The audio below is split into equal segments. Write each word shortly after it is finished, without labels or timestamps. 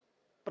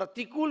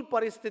प्रतिकूल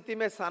परिस्थिति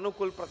में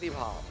सानुकूल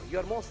प्रतिभाव. You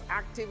are most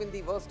active in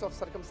the worst of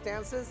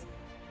circumstances,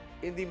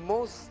 in the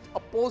most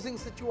opposing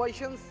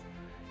situations,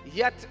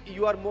 yet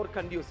you are more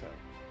conducive.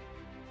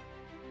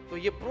 तो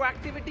ये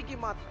proactivity की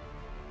मात्रा.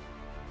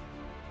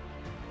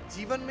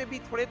 जीवन में भी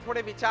थोड़े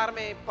थोड़े विचार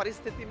में,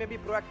 परिस्थिति में भी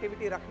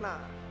प्रोएक्टिविटी रखना.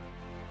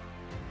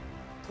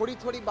 थोड़ी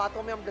थोड़ी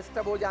बातों में हम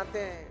डिस्टर्ब हो जाते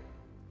हैं,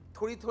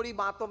 थोड़ी थोड़ी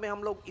बातों में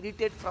हम लोग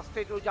इरिटेट,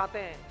 फ्रस्ट्रेट हो जाते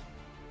हैं.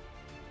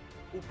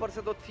 ऊपर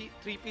से तो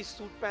 3 पीस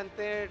सूट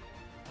पहनते हैं,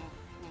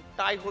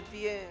 टाई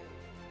होती है,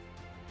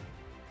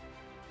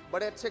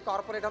 बड़े अच्छे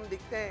कॉर्पोरेट हम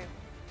दिखते हैं,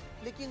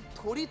 लेकिन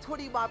थोड़ी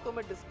थोड़ी बातों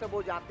में डिस्टर्ब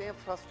हो जाते हैं,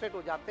 फ्रस्ट्रेट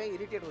हो जाते हैं,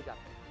 इरिटेट हो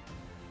जाते हैं.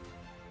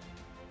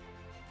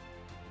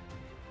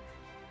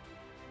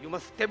 You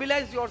must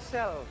stabilize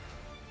yourself.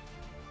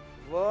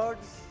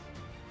 Words,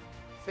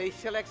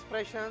 facial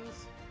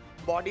expressions,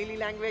 bodily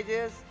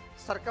languages,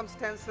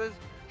 circumstances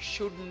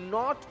should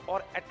not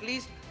or at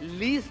least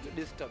least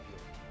disturb you.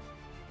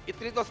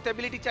 इतनी तो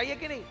स्टेबिलिटी चाहिए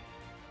कि नहीं?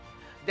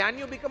 Then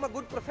you become a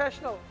good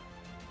professional.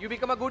 You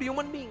become a good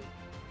human being.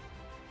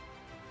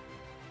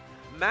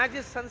 मैं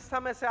जिस संस्था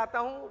में से आता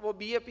हूं वो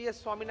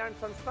BAPS स्वामीनारायण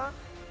संस्था,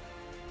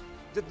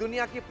 जो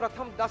दुनिया की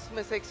प्रथम 10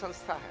 में से एक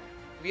संस्था है.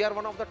 We are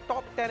one of the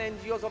top 10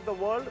 NGOs of the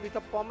world with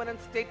a permanent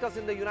status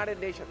in the United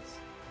Nations.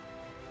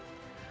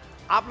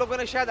 आप लोगों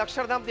ने शायद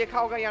अक्षरधाम देखा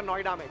होगा या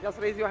नोएडा में.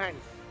 Just raise your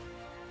hands.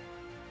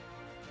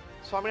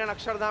 Swaminarayan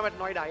Akshardham at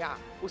Noida, या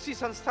उसी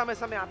संस्था में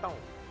से मैं आता हूं.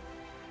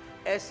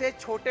 ऐसे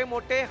छोटे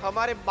मोटे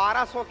हमारे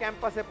 1200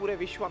 कैंपस है पूरे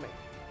विश्व में.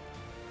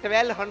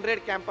 1200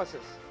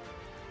 कैंपसेस.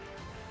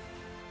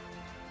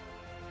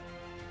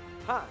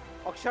 हाँ,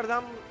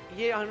 अक्षरधाम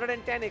ये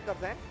 110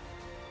 एकर्स है.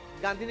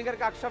 गांधीनगर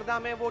का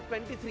अक्षरधाम है वो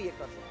 23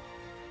 एकर्स है.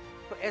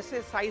 तो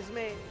ऐसे साइज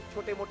में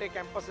छोटे मोटे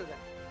कैंपसेस हैं.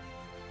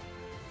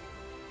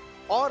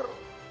 और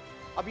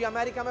अभी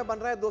अमेरिका में बन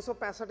रहा है,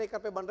 265 एकड़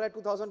पे बन रहा है.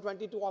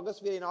 2022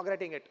 August we are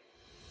inaugurating it.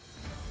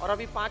 और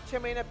अभी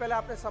 5-6 महीने पहले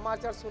आपने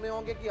समाचार सुने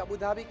होंगे कि अबू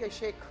धाबी के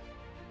Sheikh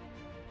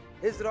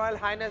his royal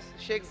highness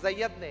Sheikh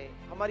Zayed ने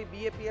हमारी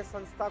BAPS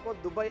संस्था को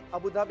Dubai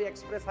Abu Dhabi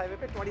express highway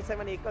पे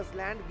 27 एकर्स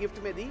लैंड गिफ्ट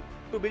में दी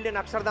to build an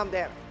Akshardham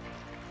there.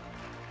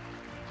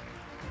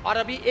 और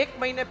अभी 1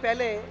 महीने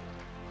पहले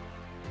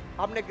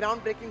हमने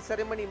ग्राउंड ब्रेकिंग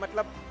सेरेमनी,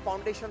 मतलब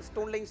foundation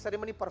stone laying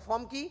ceremony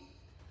perform की.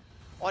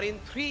 और in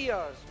 3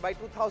 years by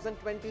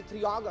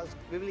 2023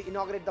 August we will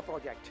inaugurate the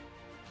project.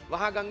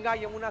 वहां गंगा,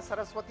 यमुना,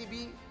 सरस्वती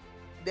भी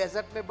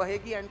डेजर्ट में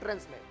बहेगी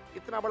एंट्रेंस में.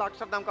 इतना बड़ा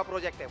अक्षरधाम का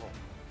प्रोजेक्ट है वो.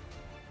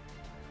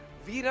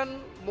 We run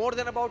more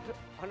than about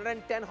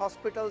 110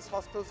 hospitals,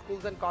 hostels,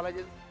 schools and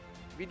colleges.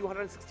 We do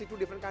 162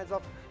 different kinds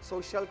of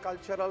social,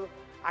 cultural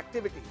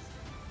activities.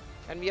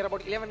 And we are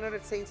about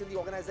 1100 saints in the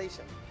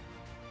organization.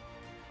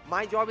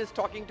 My job is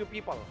talking to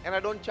people and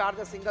I don't charge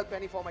a single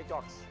penny for my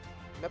talks.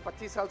 मैं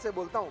 25 साल से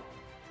बोलता हूँ,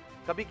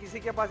 कभी किसी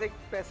के पास एक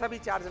पैसा भी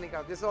चार्ज नहीं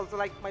करता. This is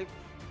also like my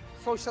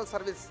social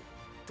service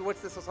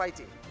towards the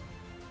society.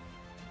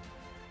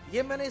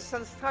 ये मैंने इस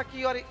संस्था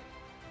की और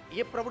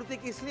ये प्रवृत्ति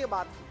की इसलिए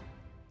बात की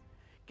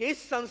कि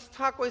इस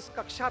संस्था को इस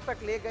कक्षा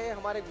तक ले गए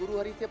हमारे गुरु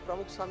हरि थे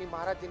प्रमुख स्वामी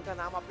महाराज, जिनका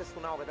नाम आपने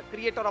सुना होगा, द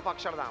क्रिएटर ऑफ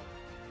अक्षरधाम.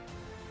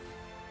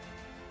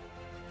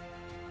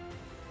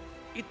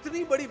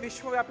 इतनी बड़ी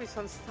विश्वव्यापी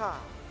संस्था,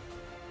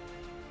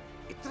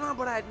 इतना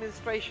बड़ा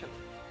एडमिनिस्ट्रेशन.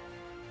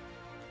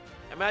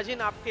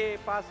 इमेजिन आपके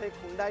पास एक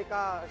हुंडई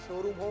का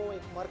शोरूम हो,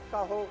 एक मर्क का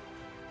हो,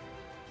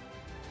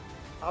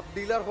 आप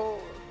डीलर हो,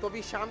 तो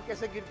भी शाम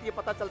कैसे गिरती है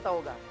पता चलता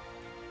होगा.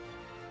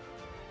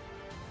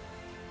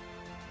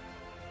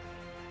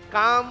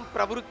 काम,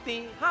 प्रवृत्ति,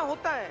 हाँ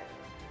होता है.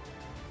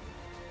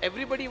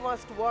 Everybody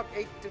wants to work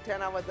 8 to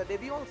 10 hours a day.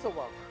 We also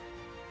work.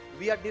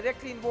 We are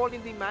directly involved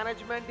in the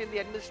management, in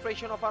the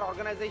administration of our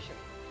organization.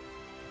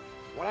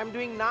 What I'm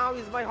doing now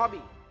is my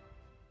hobby.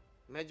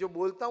 मैं जो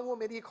बोलता हूँ वो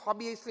मेरी एक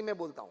hobby है, इसलिए मैं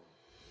बोलता हूँ.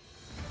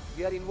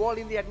 We are involved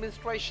in the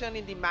administration,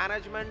 in the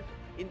management,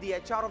 in the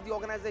HR of the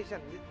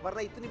organization.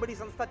 वरना इतनी बड़ी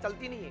संस्था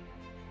चलती नहीं है.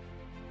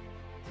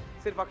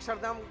 सिर्फ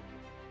अक्षरधाम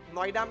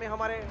नोएडा में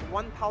हमारे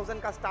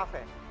 1000 का स्टाफ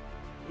है.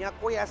 यहाँ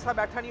कोई ऐसा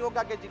बैठा नहीं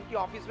होगा कि जिनकी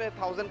ऑफिस में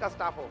 1000 का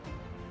स्टाफ हो.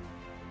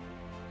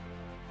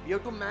 We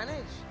have to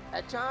manage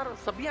HR,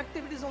 सभी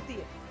एक्टिविटीज होती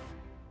है.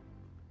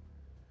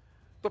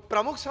 तो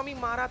प्रमुख स्वामी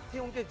महाराज थे,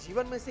 उनके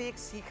जीवन में से एक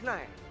सीखना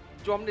है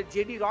जो हमने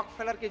JD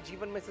रॉकफेलर के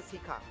जीवन में से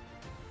सीखा.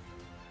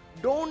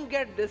 Don't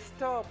get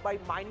disturbed by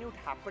minute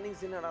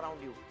happenings in and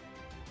around you.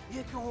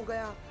 ये क्यों हो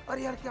गया,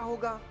 अरे यार क्या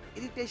होगा,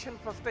 irritation,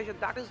 frustration,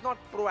 that is not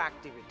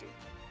proactivity.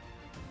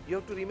 You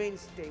have to remain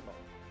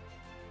stable.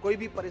 कोई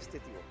भी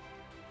परिस्थिति हो.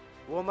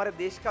 वो हमारे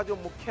देश का जो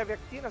मुख्य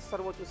व्यक्ति है ना,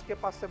 सर्वोच्च, उसके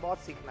पास से बहुत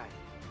सीखना है.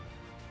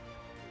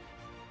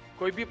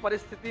 कोई भी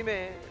परिस्थिति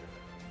में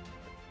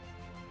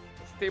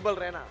स्टेबल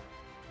रहना.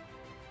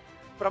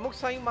 प्रमुख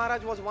Swami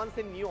Maharaj was once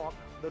in New York.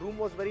 The room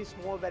was very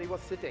small where he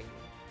was sitting.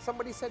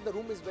 Somebody said the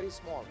room is very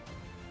small.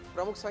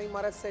 Pramukh Swami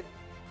Maharaj said,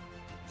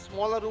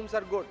 smaller rooms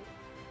are good.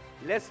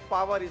 Less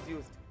power is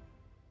used.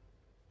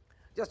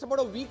 Just about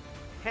a week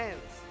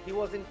hence, he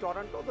was in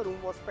Toronto. The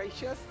room was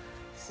spacious,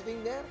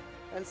 sitting there,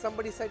 and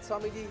somebody said,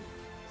 Swamiji,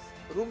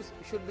 rooms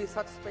should be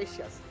such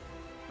spacious.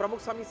 Pramukh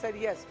Swami said,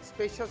 yes,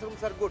 spacious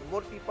rooms are good,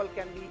 more people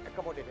can be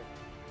accommodated.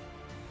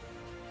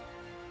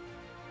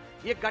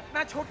 ये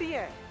घटना छोटी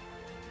है,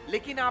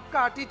 लेकिन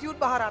आपका attitude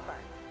बाहर आता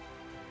है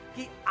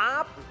कि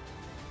आप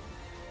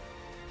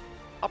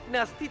अपने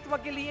अस्तित्व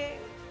के लिए,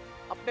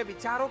 अपने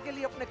विचारों के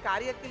लिए, अपने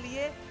कार्य के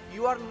लिए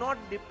you are not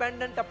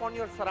dependent upon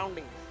your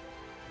surroundings.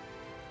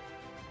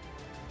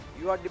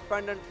 You are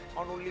dependent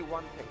on only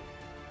one thing,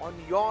 on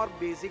your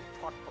basic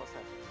thought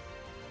process.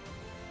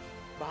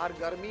 बाहर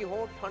गर्मी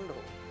हो, ठंड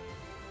हो,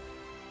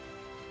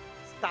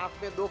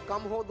 स्टाफ में दो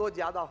कम हो, दो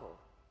ज्यादा हो,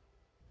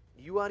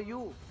 you are you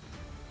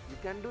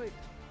can do it.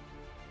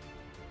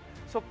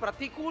 सो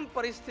प्रतिकूल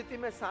परिस्थिति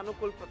में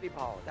सानुकूल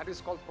प्रतिभाव, that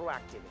is called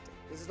proactivity.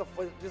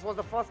 This was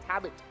the first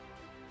habit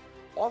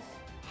of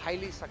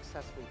highly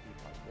successful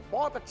people.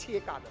 बहुत अच्छी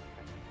एक आदत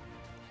है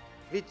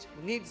which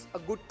needs a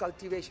good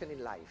cultivation in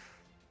life.